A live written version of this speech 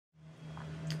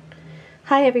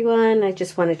Hi everyone, I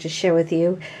just wanted to share with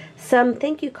you some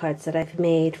thank you cards that I've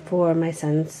made for my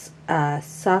son's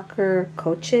soccer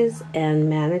coaches and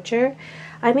manager.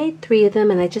 I made 3 of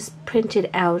them and I just printed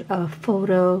out a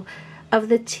photo of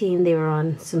the team. They were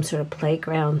on some sort of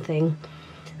playground thing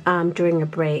during a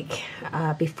break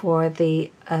before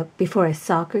a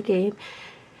soccer game.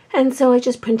 And so I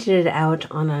just printed it out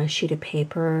on a sheet of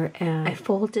paper and I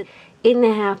folded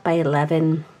 8.5 by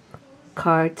 11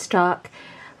 cardstock.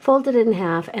 Folded it in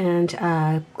half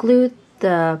and glued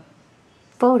the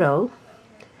photo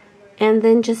and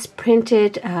then just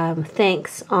printed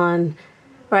thanks on,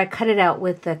 or I cut it out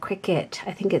with the Cricut.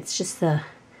 I think it's just the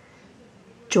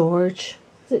George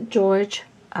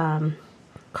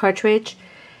cartridge,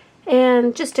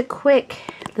 and just a quick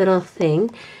little thing.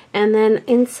 And then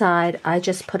inside I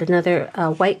just put another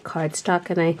white cardstock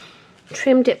and I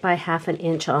trimmed it by 1/2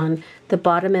 inch on the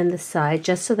bottom and the side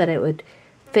just so that it would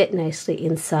fit nicely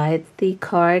inside the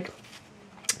card.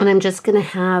 And I'm just going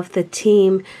to have the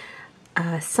team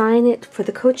sign it for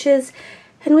the coaches,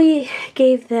 and we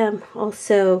gave them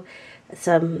also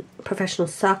some professional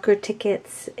soccer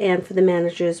tickets, and for the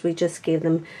managers we just gave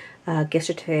them a gift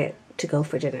certificate to go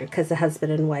for dinner because the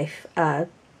husband and wife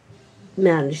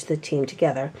managed the team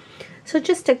together. So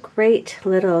just a great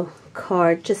little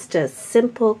card, just a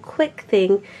simple quick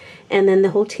thing, and then the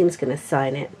whole team's going to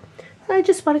sign it. I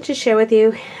just wanted to share with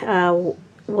you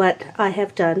what I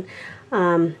have done.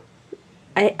 I'm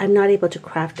not able to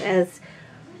craft as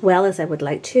well as I would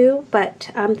like to,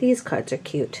 but these cards are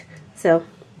cute. So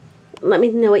let me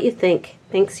know what you think.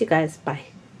 Thanks, you guys. Bye.